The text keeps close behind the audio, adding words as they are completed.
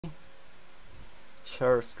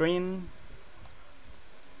Share screen.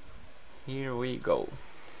 Here we go.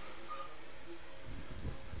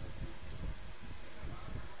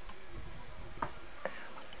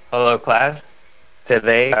 Hello class.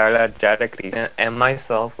 Today, Carla, Cristina, and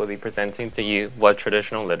myself will be presenting to you what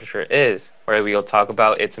traditional literature is, where we will talk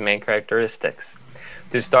about its main characteristics.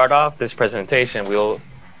 To start off this presentation,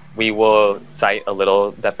 we will cite a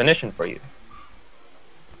little definition for you.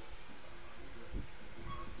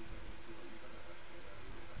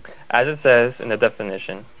 As it says in the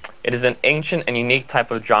definition, it is an ancient and unique type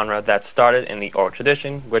of genre that started in the oral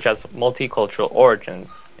tradition, which has multicultural origins,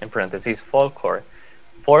 in parentheses folklore.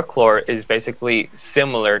 Folklore is basically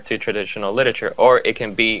similar to traditional literature, or it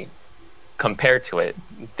can be compared to it.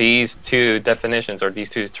 These two definitions or these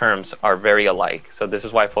two terms are very alike. So this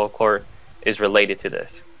is why folklore is related to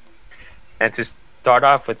this. And to start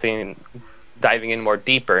off with diving in more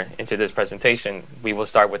deeper into this presentation, we will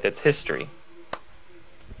start with its history.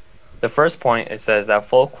 The first point, it says that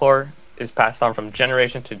folklore is passed on from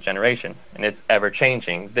generation to generation, and it's ever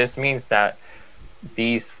changing. This means that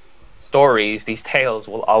these stories, these tales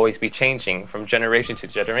will always be changing from generation to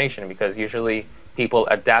generation because usually people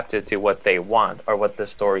adapt it to what they want or what the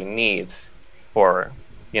story needs for,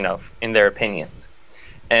 in their opinions.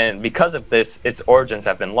 And because of this, its origins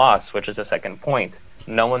have been lost, which is the second point.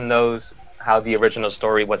 No one knows how the original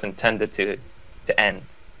story was intended to end.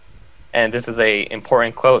 And this is a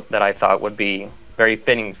important quote that I thought would be very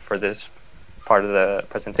fitting for this part of the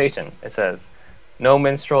presentation. It says, "No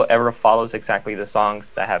minstrel ever follows exactly the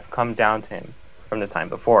songs that have come down to him from the time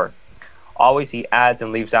before. Always he adds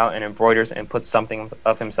and leaves out and embroiders and puts something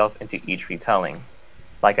of himself into each retelling."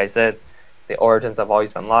 Like I said, the origins have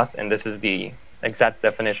always been lost, and this is the exact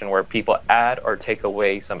definition where people add or take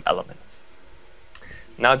away some elements.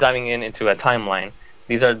 Now diving into a timeline,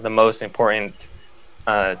 these are the most important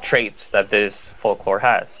traits that this folklore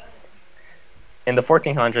has. In the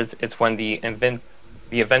 1400s, it's when the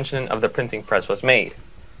invention of the printing press was made,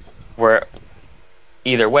 where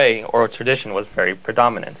either way, oral tradition was very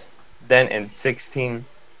predominant. Then in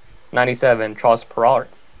 1697, Charles Perrault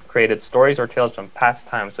created stories or tales from past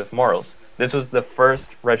times with morals. This was the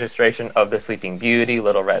first registration of the Sleeping Beauty,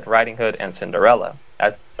 Little Red Riding Hood, and Cinderella,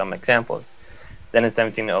 as some examples. Then in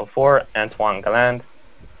 1704, Antoine Galland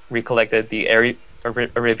recollected the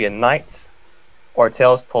Arabian Nights, or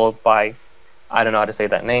tales told by, I don't know how to say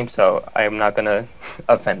that name, so I am not going to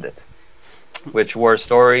offend it, which were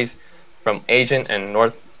stories from Asian and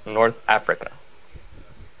North Africa.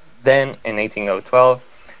 Then, in 1812,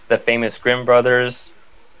 the famous Grimm brothers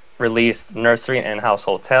released Nursery and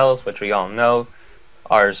Household Tales, which we all know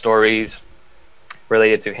are stories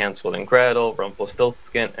related to Hansel and Gretel,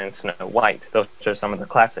 Rumpelstiltskin, and Snow White. Those are some of the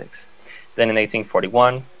classics. Then in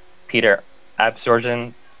 1841, Peter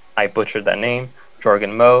Absorgen, I butchered that name,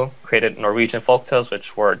 Jorgen Moe created Norwegian folktales,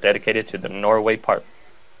 which were dedicated to the Norway part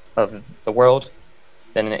of the world.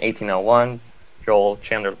 Then in 1801, Joel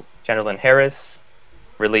Chamberlain Harris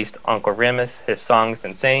released Uncle Remus, His Songs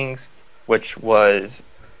and Sayings, which was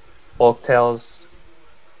folktales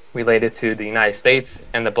related to the United States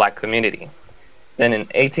and the black community. Then in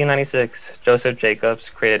 1896, Joseph Jacobs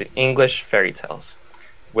created English fairy tales,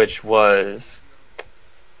 which was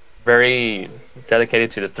very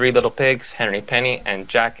dedicated to the Three Little Pigs, Henry Penny, and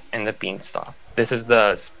Jack and the Beanstalk. This is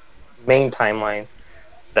the main timeline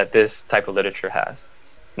that this type of literature has.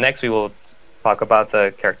 Next, we will talk about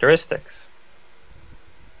the characteristics.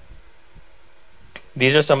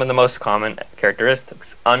 These are some of the most common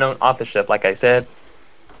characteristics. Unknown authorship, like I said,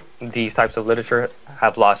 these types of literature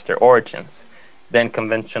have lost their origins. Then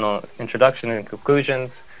conventional introduction and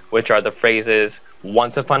conclusions, which are the phrases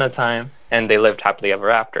 "once upon a time" and "they lived happily ever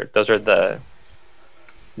after." Those are the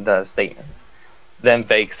statements. Then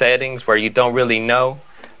vague settings, where you don't really know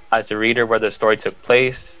as a reader where the story took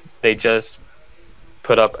place. They just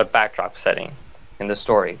put up a backdrop setting in the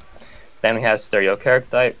story. Then we have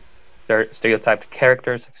stereotyped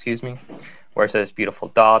characters, where it says beautiful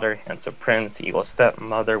daughter, handsome prince, evil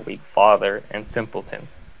stepmother, weak father, and simpleton.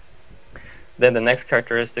 Then the next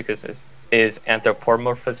characteristic is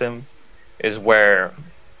anthropomorphism, is where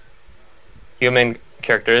human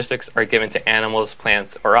characteristics are given to animals,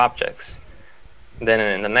 plants, or objects. Then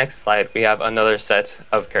in the next slide, we have another set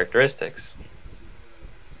of characteristics.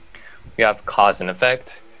 We have cause and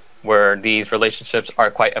effect, where these relationships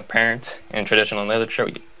are quite apparent in traditional literature,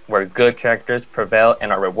 where good characters prevail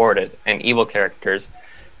and are rewarded, and evil characters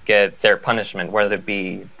get their punishment, whether it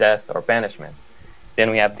be death or banishment. Then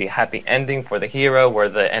we have the happy ending for the hero, where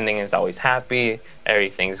the ending is always happy,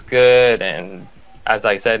 everything's good, and as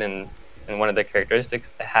I said in one of the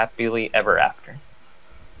characteristics, happily ever after.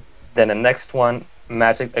 Then the next one,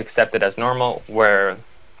 magic accepted as normal, where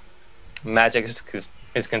magic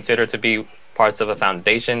is considered to be parts of a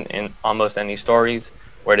foundation in almost any stories,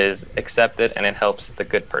 where it is accepted and it helps the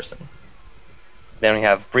good person. Then we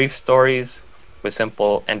have brief stories with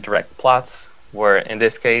simple and direct plots, where in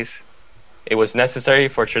this case, it was necessary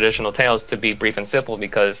for traditional tales to be brief and simple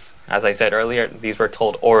because, as I said earlier, these were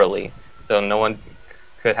told orally, so no one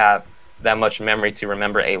could have that much memory to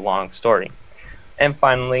remember a long story. And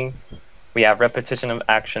finally, we have repetition of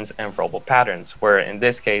actions and verbal patterns, where in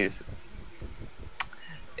this case,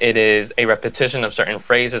 it is a repetition of certain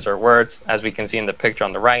phrases or words. As we can see in the picture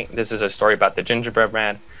on the right, this is a story about the gingerbread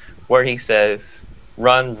man, where he says,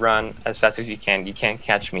 "Run, run as fast as you can't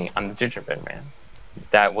catch me, I'm the gingerbread man."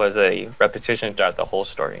 That was a repetition throughout the whole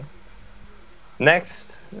story.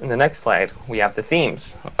 Next, in the next slide, we have the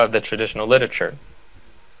themes of the traditional literature.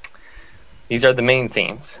 These are the main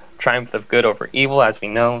themes. Triumph of good over evil, as we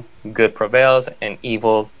know, good prevails and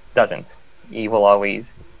evil doesn't. Evil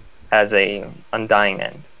always has a undying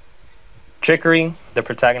end. Trickery, the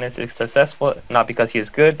protagonist is successful not because he is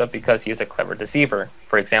good, but because he is a clever deceiver.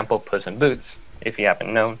 For example, Puss in Boots. If you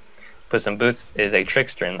haven't known, Puss in Boots is a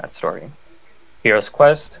trickster in that story. Hero's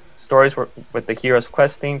Quest, stories with the Hero's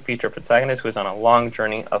Quest theme feature a protagonist who is on a long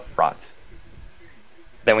journey of fraud.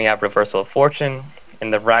 Then we have Reversal of Fortune. In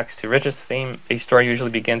the rags to riches theme, a story usually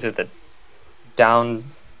begins with a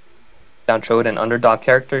downtrodden underdog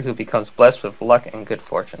character who becomes blessed with luck and good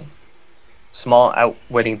fortune. Small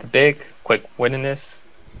outwitting the big, quick-wittedness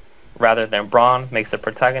rather than brawn makes the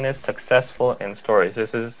protagonist successful in stories.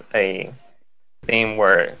 This is a theme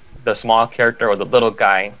where the small character or the little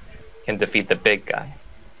guy can defeat the big guy.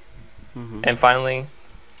 And finally,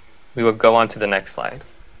 we will go on to the next slide.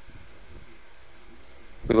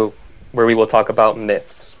 Where we will talk about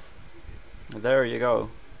myths. There you go.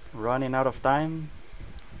 Running out of time.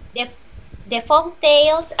 The folk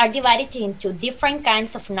tales are divided into different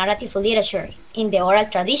kinds of narrative literature in the oral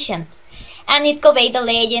traditions, and it conveys the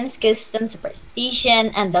legends, customs,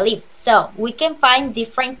 superstition, and beliefs. So we can find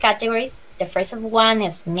different categories. The first of one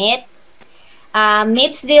is myths.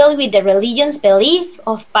 Myths deal with the religion's belief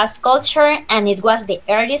of past culture, and it was the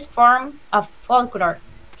earliest form of folklore.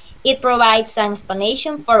 It provides an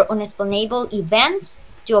explanation for unexplainable events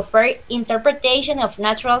to offer interpretation of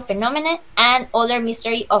natural phenomena and other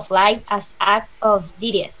mystery of life as act of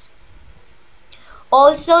deities.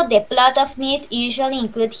 Also, the plot of myth usually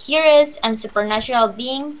include heroes and supernatural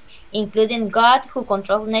beings, including God who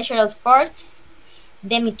control natural forces.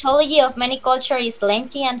 The mythology of many cultures is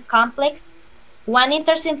lengthy and complex. One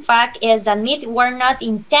interesting fact is that myths were not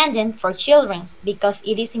intended for children because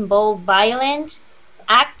it is involved violent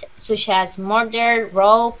acts such as murder,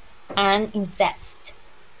 rape, and incest.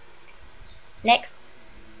 Next.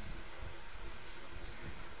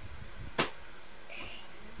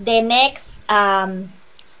 The next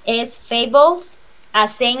is fables.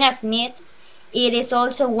 As same as myth, it is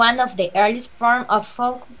also one of the earliest forms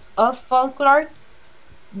of folklore.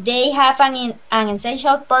 They have an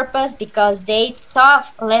essential purpose because they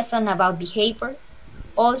taught lessons about behavior.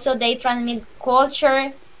 Also, they transmit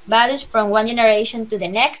culture values from one generation to the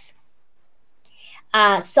next.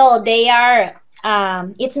 So they are,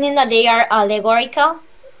 it means that they are allegorical.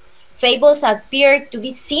 Fables appear to be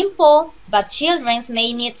simple, but children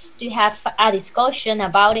may need to have a discussion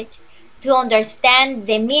about it to understand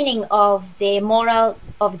the meaning of the moral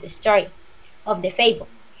of the story, of the fable.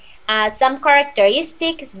 Some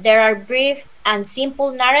characteristics, there are brief and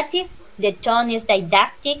simple narrative. The tone is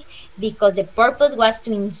didactic because the purpose was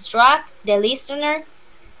to instruct the listener.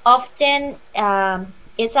 Often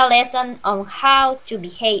it's a lesson on how to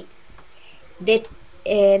behave. The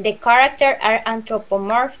characters are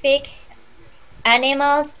anthropomorphic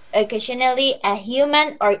animals, occasionally a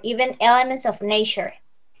human or even elements of nature.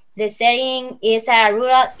 The setting is a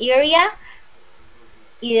rural area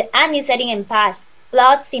and is setting in past.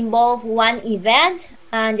 Plots involve one event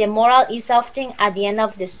and the moral is often at the end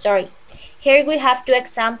of the story. Here we have two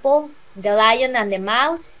examples, the lion and the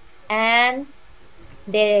mouse and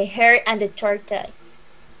the hare and the tortoise.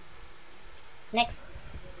 Next.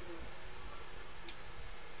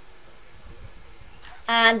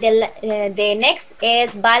 And the next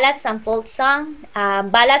is ballads and folk song.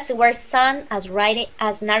 Ballads were sung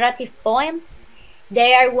as narrative poems.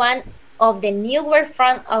 They are one of the newer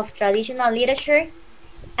forms of traditional literature,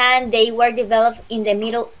 and they were developed in the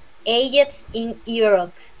Middle Ages in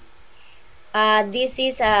Europe. This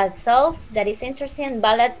is a thought that is interesting.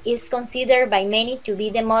 Ballads is considered by many to be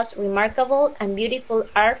the most remarkable and beautiful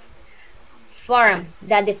art form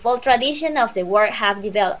that the folk tradition of the world have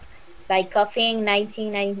developed by Coffey in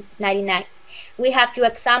 1999. We have two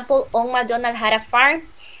examples. Old MacDonald had a farm,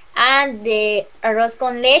 and the arroz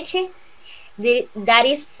con leche, that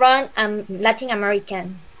is from Latin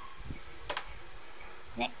American.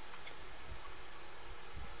 Next.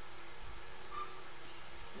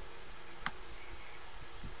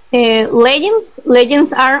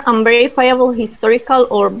 Legends are unverifiable historical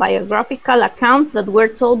or biographical accounts that were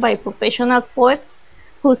told by professional poets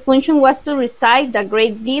whose function was to recite the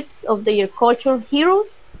great deeds of their cultural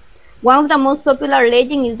heroes. One of the most popular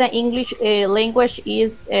legends in the English language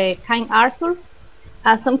is King Arthur.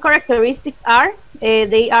 Some characteristics are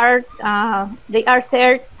they are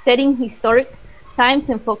set in historic times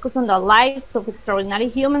and focus on the lives of extraordinary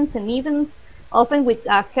humans and events, often with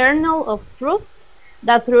a kernel of truth.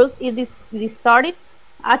 The truth is distorted.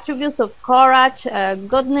 Attributes of courage,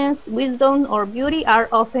 goodness, wisdom, or beauty are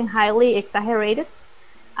often highly exaggerated.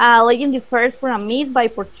 A legend differs from a myth by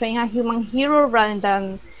portraying a human hero rather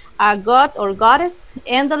than a god or goddess.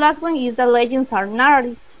 And the last one is the legends are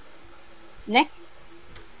narrative. Next.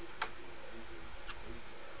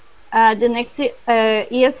 The next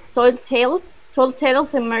is tall tales. Tall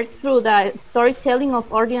tales emerge through the storytelling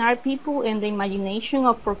of ordinary people and the imagination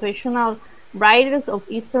of professional writers of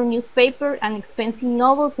Eastern newspapers and expensive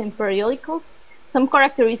novels and periodicals. Some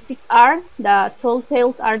characteristics are that tall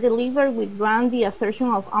tales are delivered with grand assertion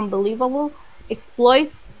of unbelievable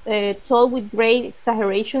exploits, told with great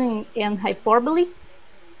exaggeration and hyperbole.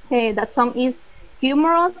 That some is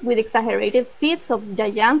humorous with exaggerated feats of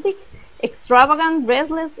gigantic, extravagant,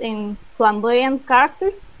 restless, and flamboyant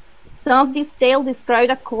characters. Some of these tales describe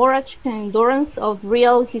the courage and endurance of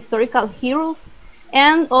real historical heroes,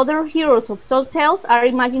 and other heroes of tall tales are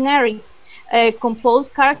imaginary,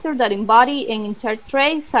 composed characters that embody an entire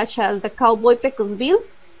trait, such as the cowboy Pecosville.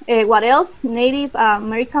 What else? Native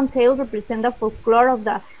American tales represent the folklore of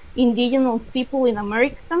the indigenous people in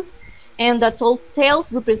Americans, and the tall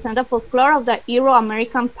tales represent the folklore of the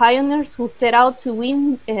Euro-American pioneers who set out to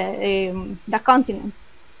win the continent.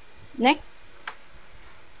 Next.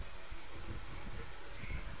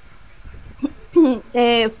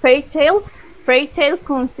 Fairy tales. Fairy tales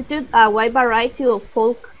constitute a wide variety of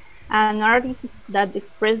folk narratives that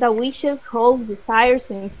express the wishes, hopes,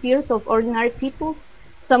 desires, and fears of ordinary people.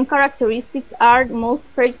 Some characteristics are most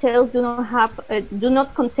fairy tales do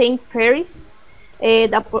not contain fairies.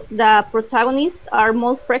 The protagonists are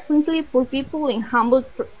most frequently poor people and humble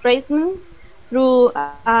tradesmen. There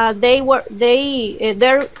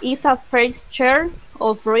is a fair share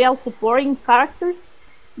of royal supporting characters.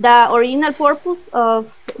 The original purpose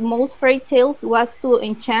of most fairy tales was to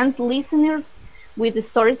enchant listeners with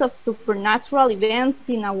stories of supernatural events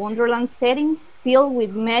in a wonderland setting filled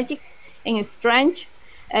with magic and strange,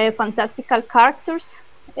 fantastical characters.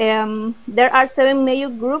 There are 7 major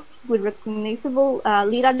groups with recognizable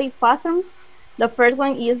literary patterns. The first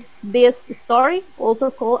one is beast story, also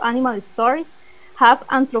called animal stories, have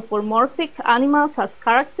anthropomorphic animals as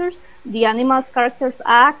characters. The animals' characters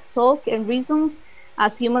act, talk, and reason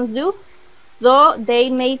as humans do, though they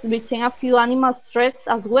may retain a few animal traits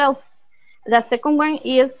as well. The second one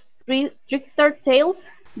is trickster tales.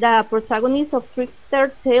 The protagonist of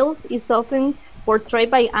trickster tales is often portrayed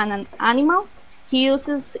by an animal. He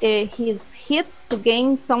uses his hits to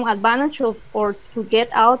gain some advantage or to get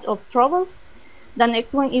out of trouble. The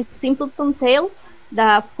next one is simpleton tales.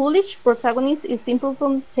 The foolish protagonist in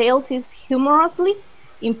simpleton tales is humorously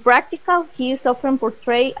impractical. He is often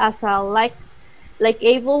portrayed as a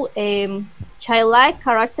likable, childlike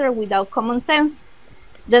character without common sense.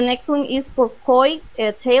 The next one is porcoy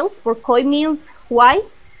tales. Porcoy means why.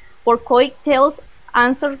 Porcoy tales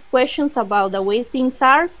answer questions about the way things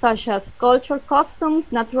are, such as culture,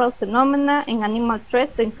 customs, natural phenomena, and animal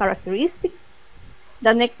traits and characteristics.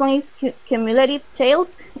 The next one is cumulative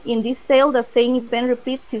tales. In this tale, the same event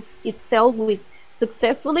repeats itself with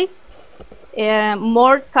successfully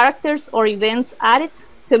more characters or events added.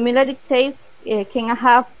 Cumulative tales can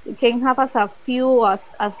have as a few as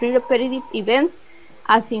 3 repetitive events,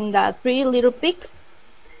 as in the 3 Little Pigs.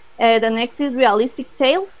 The next is realistic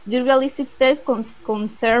tales. The realistic tales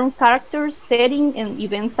concern characters, setting, and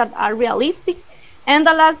events that are realistic. And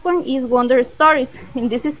the last one is wonder stories. In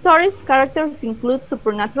these stories, characters include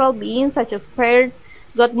supernatural beings such as fairy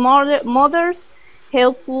godmothers,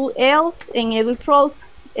 helpful elves, and evil trolls.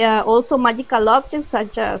 Also, magical objects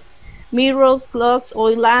such as mirrors, clocks,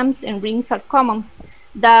 oil lamps, and rings are common.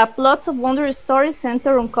 The plots of wonder stories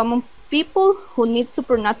center on common people who need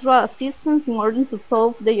supernatural assistance in order to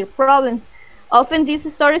solve their problems. Often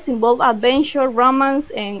these stories involve adventure,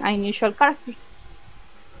 romance, and unusual characters.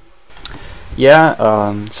 Yeah,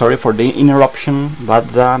 sorry for the interruption,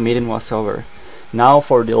 but the meeting was over. Now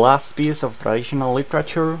for the last piece of traditional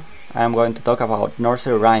literature, I am going to talk about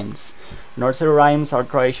nursery rhymes. Nursery rhymes are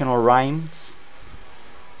traditional rhymes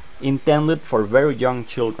intended for very young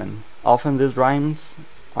children. Often these rhymes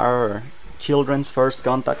are children's first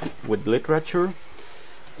contact with literature,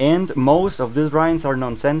 and most of these rhymes are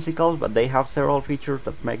nonsensical, but they have several features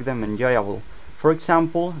that make them enjoyable. For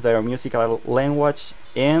example, their musical language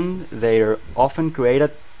and their often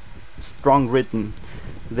created strong rhythm.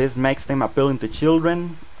 This makes them appealing to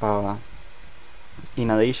children. In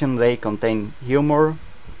addition, they contain humor,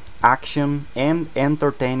 action, and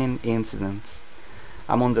entertaining incidents.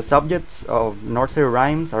 Among the subjects of nursery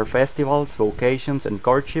rhymes are festivals, vocations, and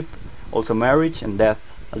courtship, also marriage and death.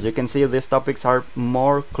 As you can see, these topics are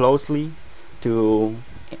more closely to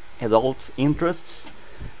adults' interests,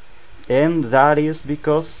 and that is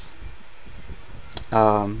because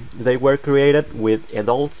they were created with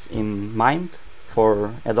adults in mind,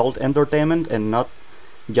 for adult entertainment and not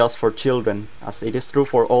just for children, as it is true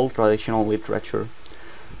for all traditional literature.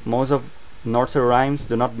 Most of nursery rhymes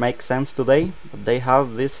do not make sense today, but they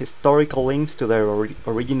have these historical links to their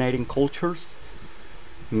originating cultures.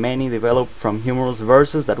 Many developed from humorous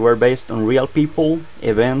verses that were based on real people,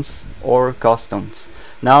 events, or customs.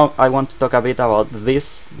 Now I want to talk a bit about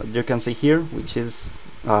this that you can see here, which is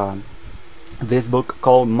this book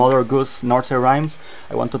called Mother Goose Nursery Rhymes.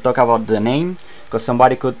 I want to talk about the name, because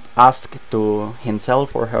somebody could ask to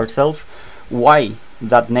himself or herself, why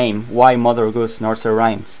that name? Why Mother Goose Nursery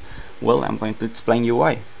Rhymes? Well, I'm going to explain you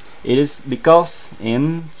why. It is because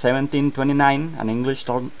in 1729 an English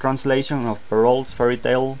translation of Perrault's fairy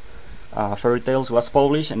tales was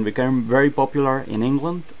published and became very popular in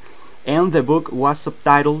England, and the book was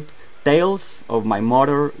subtitled Tales of My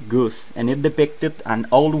Mother Goose, and it depicted an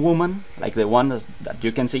old woman like the one that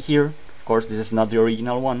you can see here. Of course, this is not the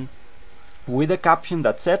original one, with a caption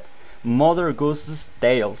that said Mother Goose's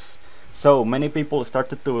Tales. So many people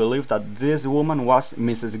started to believe that this woman was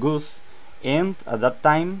Mrs. Goose, and at that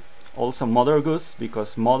time also Mother Goose,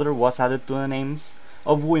 because mother was added to the names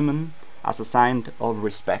of women as a sign of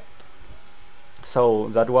respect. So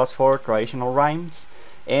that was for traditional rhymes,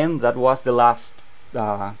 and that was the last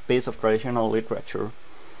piece of traditional literature.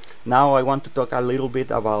 Now I want to talk a little bit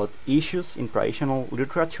about issues in traditional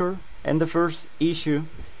literature, and the first issue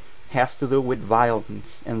has to do with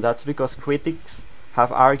violence, and that's because critics have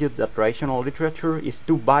argued that traditional literature is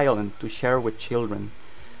too violent to share with children.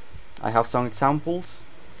 I have some examples.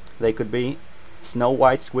 They could be Snow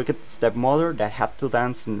White's wicked stepmother that had to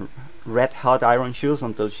dance in red hot iron shoes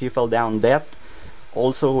until she fell down dead.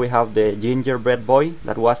 Also we have the gingerbread boy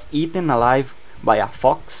that was eaten alive by a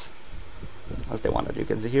fox. That's the one that you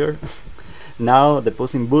can see here. Now the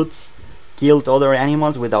Puss in Boots killed other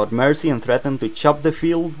animals without mercy and threatened to chop the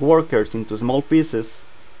field workers into small pieces.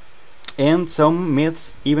 And some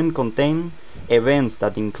myths even contain events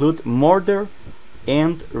that include murder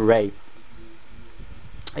and rape.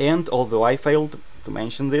 And although I failed to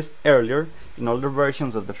mention this earlier, in older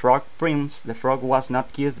versions of the Frog Prince, the frog was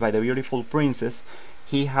not kissed by the beautiful princess.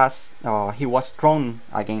 He was thrown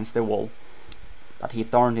against the wall, but he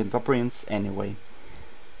turned into a prince anyway.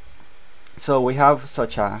 So we have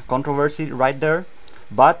such a controversy right there,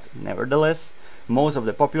 but nevertheless, most of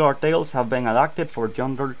the popular tales have been adapted for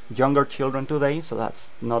younger children today, so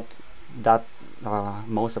that's not that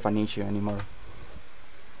most of an issue anymore.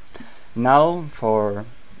 Now for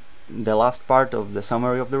the last part of the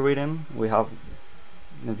summary of the reading, we have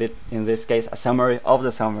in this case a summary of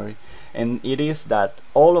the summary, and it is that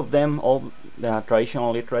all the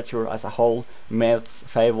traditional literature as a whole, myths,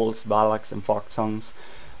 fables, ballads and folk songs,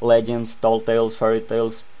 legends, tall tales, fairy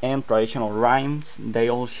tales, and traditional rhymes, they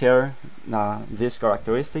all share these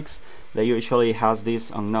characteristics. They usually has these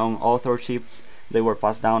unknown authorships. They were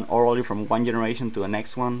passed down orally from one generation to the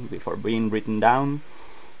next one before being written down,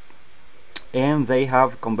 and they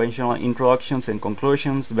have conventional introductions and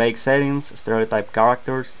conclusions, vague settings, stereotyped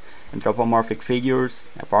characters, anthropomorphic figures,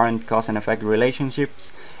 apparent cause and effect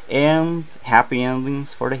relationships, and happy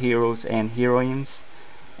endings for the heroes and heroines.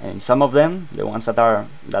 And some of them, the ones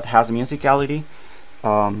that has musicality,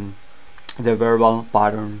 the verbal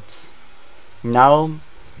patterns. Now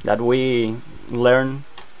that we learn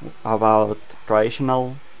about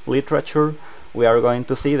traditional literature, we are going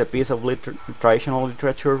to see the piece of traditional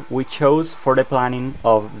literature we chose for the planning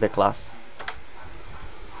of the class.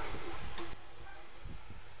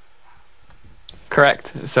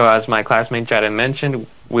 Correct. So as my classmate Jaden mentioned,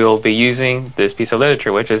 we will be using this piece of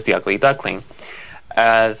literature, which is The Ugly Duckling.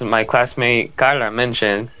 As my classmate Carla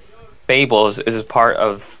mentioned, fables is a part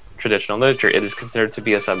of traditional literature. It is considered to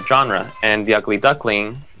be a subgenre, and The Ugly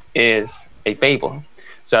Duckling is a fable.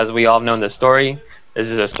 So as we all know in the story, this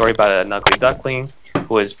is a story about an ugly duckling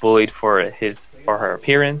who is bullied for his or her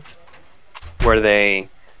appearance,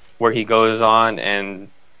 where he goes on and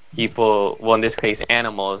people, well in this case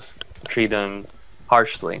animals, treat him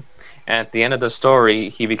harshly. And at the end of the story,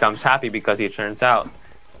 he becomes happy because he turns out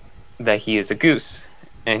that he is a goose,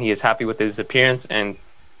 and he is happy with his appearance, and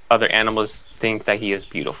other animals think that he is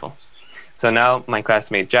beautiful. So now my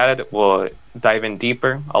classmate Jared will dive in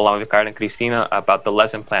deeper, along with Carla and Cristina, about the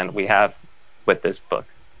lesson plan we have with this book.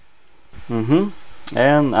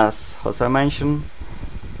 And as Jose mentioned,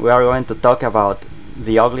 we are going to talk about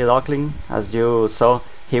the ugly duckling. As you saw,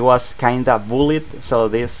 he was kinda bullied, so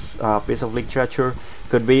this piece of literature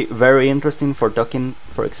could be very interesting for talking,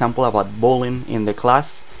 for example, about bullying in the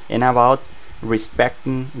class and about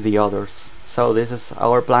respecting the others. So this is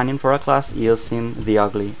our planning for a class using the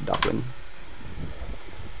ugly duckling.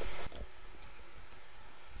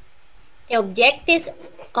 The objectives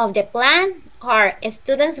of the plan are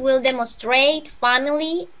students will demonstrate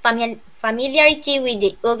familiarity with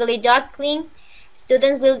the ugly duckling.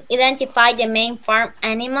 Students will identify the main farm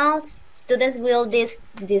animals. Students will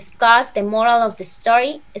discuss the moral of the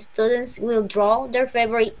story. Students will draw their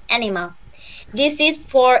favorite animal. This is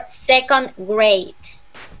for second grade.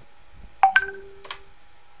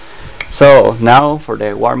 So now for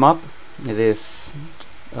the warm-up, it is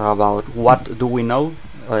about what do we know.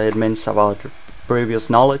 It means about previous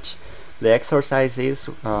knowledge. The exercise is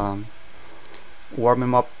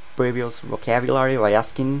warming up previous vocabulary by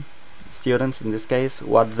asking students, in this case,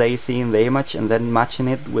 what they see in the image and then matching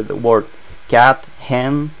it with the word cat,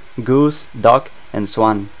 hen, goose, duck, and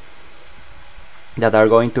swan, that are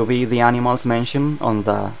going to be the animals mentioned on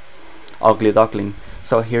the ugly duckling.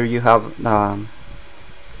 So here you have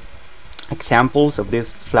examples of these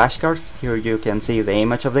flashcards. Here you can see the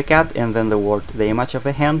image of the cat and then the word, the image of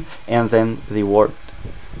the hen and then the word.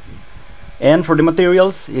 And for the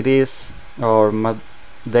materials, it is,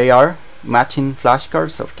 they are matching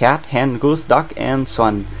flashcards of cat, hen, goose, duck, and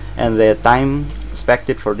swan. And the time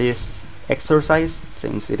expected for this exercise,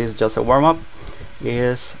 since it is just a warm-up,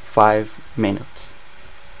 is 5 minutes.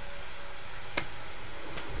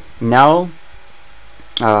 Now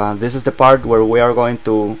this is the part where we are going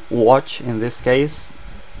to watch, in this case,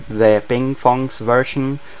 the Ping Fong's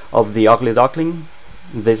version of the ugly duckling.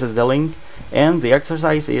 This is the link, and the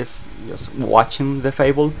exercise is just watching the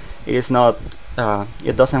fable. It is not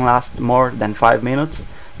it doesn't last more than 5 minutes.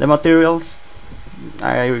 The materials,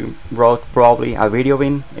 I wrote probably a video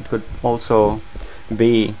bin. It could also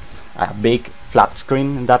be a big flat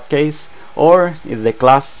screen in that case, or if the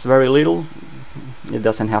class is very little, it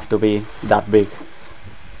doesn't have to be that big.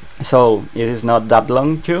 So it is not that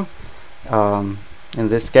long too. In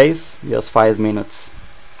this case, just 5 minutes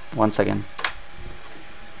once again.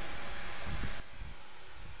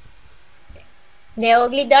 The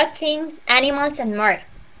ugly ducklings, animals, and more.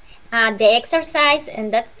 The exercise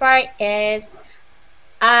in that part is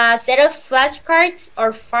a set of flashcards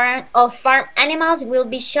of farm animals will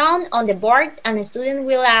be shown on the board, and the student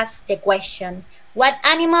will ask the question, what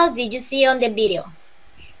animal did you see on the video?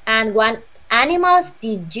 And what animals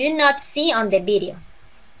did you not see on the video?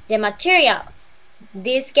 The materials.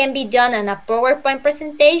 This can be done on a PowerPoint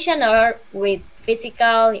presentation or with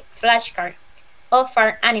physical flashcard of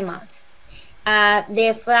farm animals.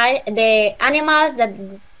 The animals that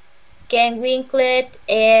can we include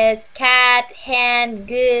is cat, hen,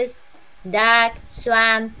 goose, duck,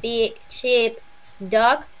 swan, pig, sheep,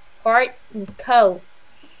 dog, horse, and cow.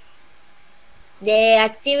 The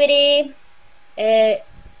activity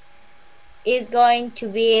is going to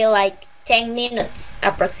be like 10 minutes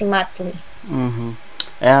approximately.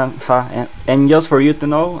 And just for you to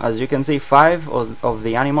know, as you can see, 5 of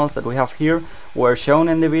the animals that we have here were shown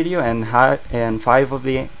in the video, and 5 of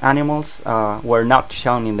the animals were not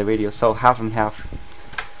shown in the video, so half and half.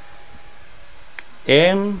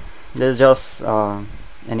 And there's just an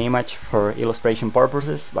image for illustration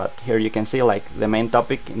purposes, but here you can see like the main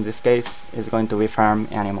topic in this case is going to be farm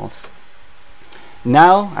animals.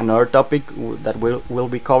 Now another topic that we'll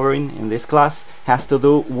be covering in this class has to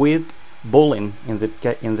do with bullying in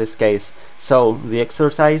this case. So the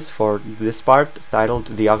exercise for this part,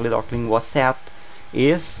 titled The Ugly Duckling Was Sad,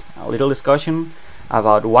 is a little discussion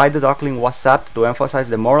about why the duckling was sad to emphasize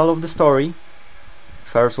the moral of the story,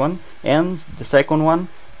 first one, and the second one,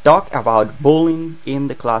 talk about bullying in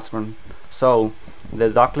the classroom. So the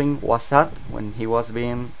duckling was sad when he was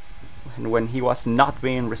not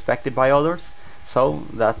being respected by others, so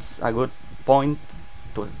that's a good point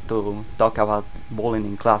to talk about bullying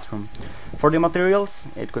in classroom. For the materials,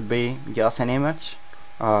 it could be just an image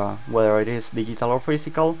whether it is digital or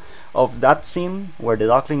physical, of that scene where the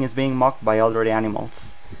duckling is being mocked by other animals.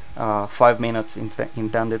 5 minutes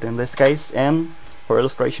intended in this case, and for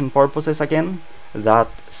illustration purposes again, that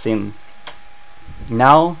scene.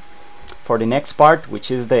 Now for the next part,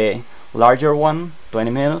 which is the larger one,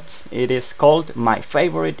 20 minutes, it is called My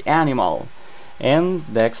Favorite Animal. And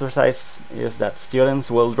the exercise is that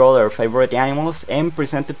students will draw their favorite animals and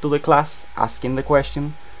present it to the class, asking the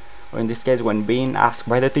question, or in this case when being asked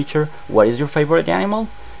by the teacher, what is your favorite animal?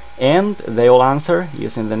 And they will answer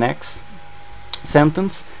using the next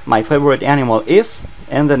sentence, my favorite animal is,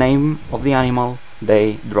 and the name of the animal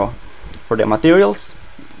they draw. For the materials,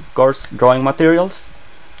 of course, drawing materials,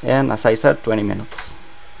 and as I said, 20 minutes.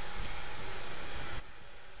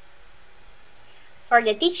 For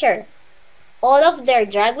the teacher, all of their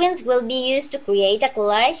drawings will be used to create a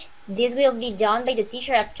collage. This will be done by the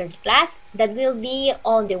teacher after the class, that will be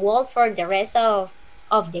on the wall for the rest of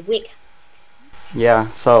the week.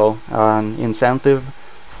 Yeah, so an incentive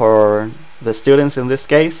for the students in this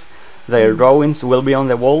case, their drawings will be on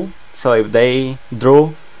the wall, so if they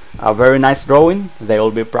drew a very nice drawing, they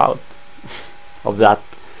will be proud of that,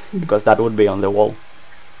 because that would be on the wall.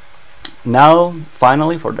 Now,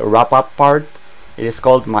 finally, for the wrap-up part, it is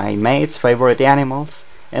called My Mate's Favorite Animals,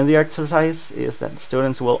 and the exercise is that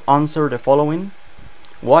students will answer the following: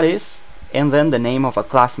 what is, and then the name of a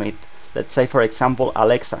classmate. Let's say, for example,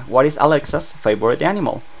 Alexa. What is Alexa's favorite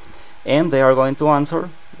animal? And they are going to answer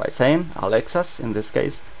by saying Alexa's, in this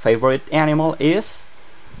case, favorite animal is,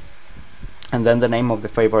 and then the name of the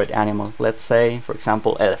favorite animal. Let's say, for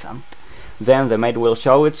example, elephant. Then the mate will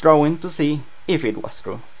show its drawing to see if it was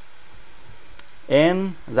true.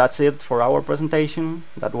 And that's it for our presentation.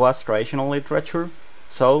 That was traditional literature.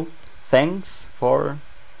 So, thanks for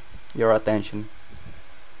your attention.